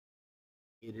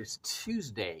It is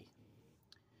Tuesday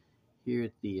here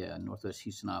at the Northwest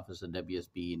Houston office of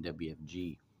WSB and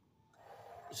WFG.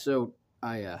 So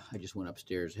I just went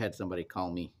upstairs, had somebody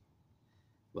call me.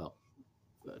 Well,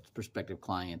 it's a prospective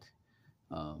client.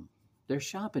 They're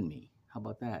shopping me. How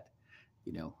about that?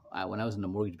 When I was in the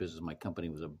mortgage business, my company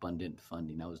was Abundant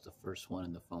Funding. I was the first one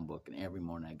in the phone book, and every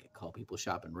morning I get call people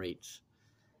shopping rates.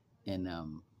 And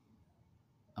I'm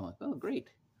like, oh, great.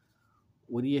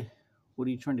 What are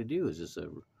you trying to do? Is this a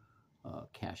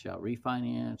cash out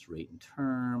refinance, rate and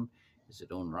term? Is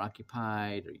it owner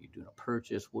occupied? Are you doing a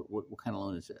purchase? What kind of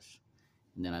loan is this?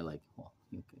 And then I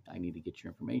need to get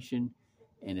your information.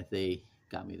 And if they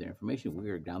got me their information, we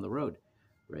were down the road,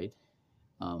 right?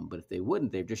 But if they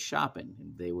wouldn't, they're just shopping.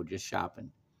 And they were just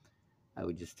shopping. I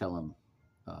would just tell them,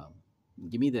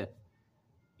 give me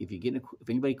if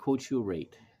anybody quotes you a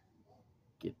rate,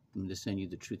 get them to send you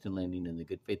the truth in lending and the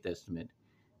good faith estimate,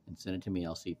 and send it to me.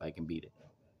 I'll see if I can beat it.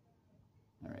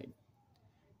 All right.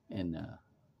 And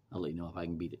I'll let you know if I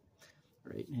can beat it.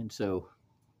 Right. And so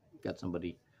got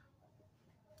somebody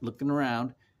looking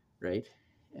around, right?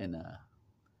 And,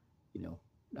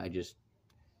 I just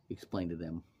explained to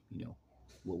them,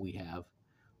 what we have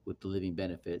with the living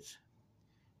benefits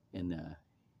and,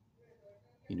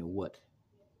 what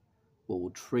will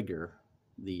trigger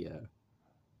the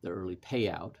early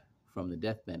payout from the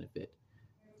death benefit.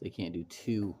 They can't do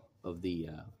two of the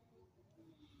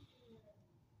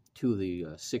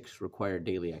 6 required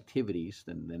daily activities,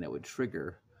 then that would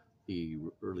trigger the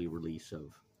early release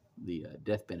of the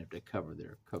death benefit to cover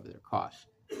their costs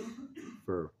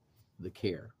for the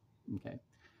care. Okay.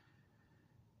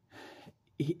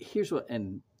 Here's what,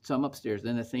 and so I'm upstairs.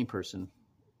 Then the same person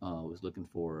was looking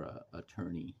for an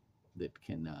attorney that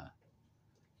can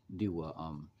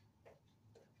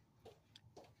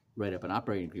write up an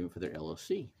operating agreement for their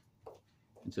LLC.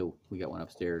 And so we got one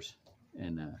upstairs,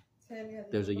 and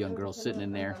there's a young girl sitting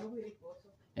in there,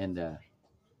 and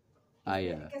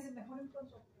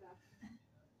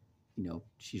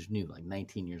she's new, like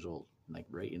 19 years old, like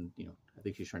right in, I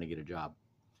think she's trying to get a job.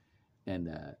 And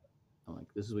I'm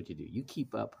like, this is what you do. You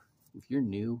keep up. If you're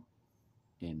new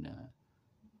in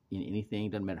anything,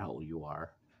 doesn't matter how old you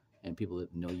are, and people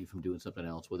that know you from doing something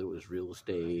else, whether it was real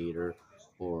estate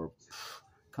or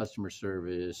customer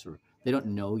service, or they don't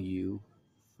know you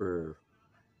for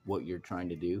what you're trying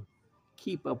to do,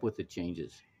 keep up with the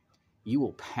changes. You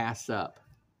will pass up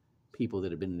people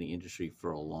that have been in the industry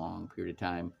for a long period of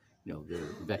time. They're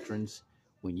veterans.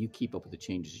 When you keep up with the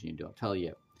changes you do, I'll tell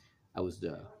you, I was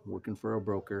working for a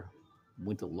broker,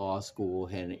 went to law school,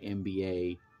 had an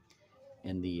MBA,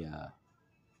 and the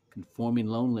conforming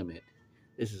loan limit,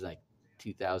 this is like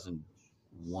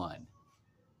 2001,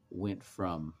 went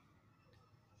from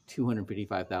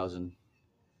 $255,000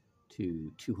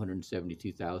 to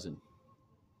 $272,000.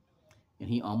 And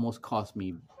he almost cost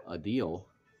me a deal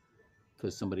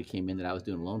because somebody came in that I was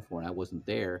doing a loan for and I wasn't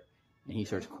there, and he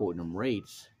starts quoting them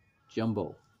rates,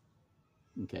 jumbo.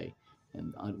 Okay.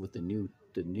 And with the new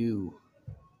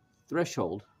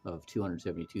threshold of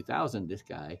 $272,000, this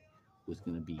guy was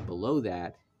going to be below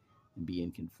that and be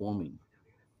in conforming,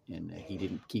 and he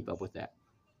didn't keep up with that.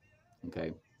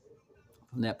 Okay.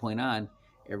 From that point on,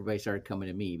 everybody started coming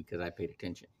to me because I paid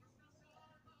attention.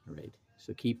 All right.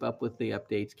 So keep up with the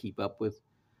updates, keep up with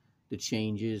the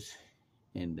changes,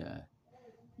 and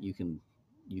you can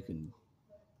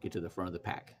get to the front of the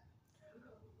pack.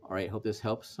 All right. Hope this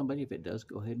helps somebody. If it does,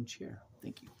 go ahead and share.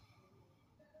 Thank you.